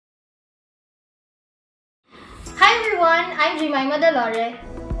everyone, I'm Jemima Dalore.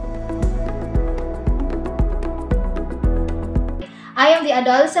 I am the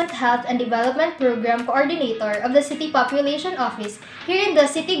Adolescent Health and Development Program Coordinator of the City Population Office here in the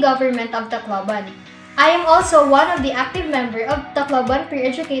City Government of Tacloban. I am also one of the active members of Tacloban Peer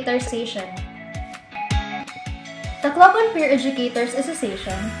Educators Association. Tacloban Peer Educators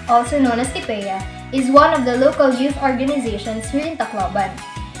Association, also known as TPEA, is one of the local youth organizations here in Tacloban.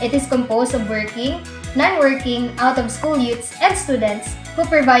 It is composed of working, non-working, out-of-school youths and students who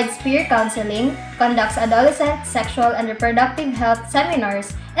provides peer counseling, conducts adolescent, sexual, and reproductive health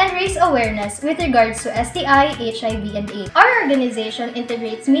seminars, and raise awareness with regards to STI, HIV, and AIDS. Our organization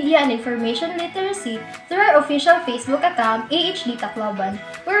integrates media and information literacy through our official Facebook account, AHD Tacloban,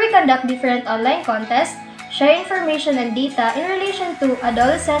 where we conduct different online contests, share information and data in relation to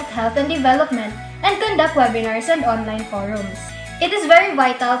adolescent health and development, and conduct webinars and online forums. It is very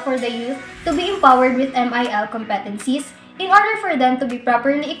vital for the youth to be empowered with MIL competencies in order for them to be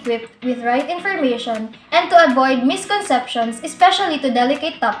properly equipped with right information and to avoid misconceptions, especially to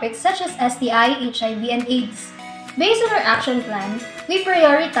delicate topics such as STI, HIV, and AIDS. Based on our action plan, we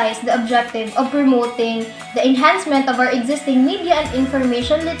prioritize the objective of promoting the enhancement of our existing media and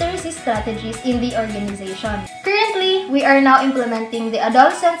information literacy strategies in the organization. Currently, we are now implementing the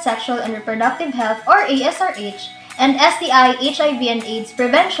Adolescent Sexual and Reproductive Health or ASRH and STI, HIV, and AIDS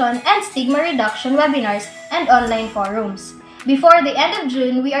prevention and stigma reduction webinars and online forums. Before the end of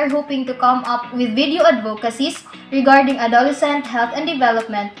June, we are hoping to come up with video advocacies regarding adolescent health and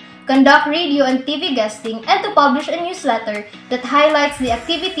development, conduct radio and TV guesting, and to publish a newsletter that highlights the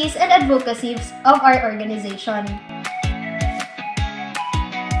activities and advocacies of our organization.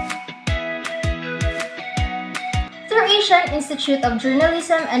 Through Asian Institute of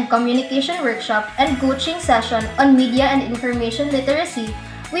Journalism and Communication workshop and coaching session on media and information literacy,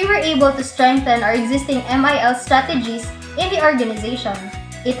 we were able to strengthen our existing MIL strategies in the organization.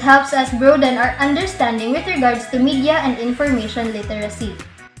 It helps us broaden our understanding with regards to media and information literacy.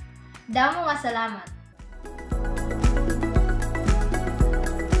 Damo nga salamat!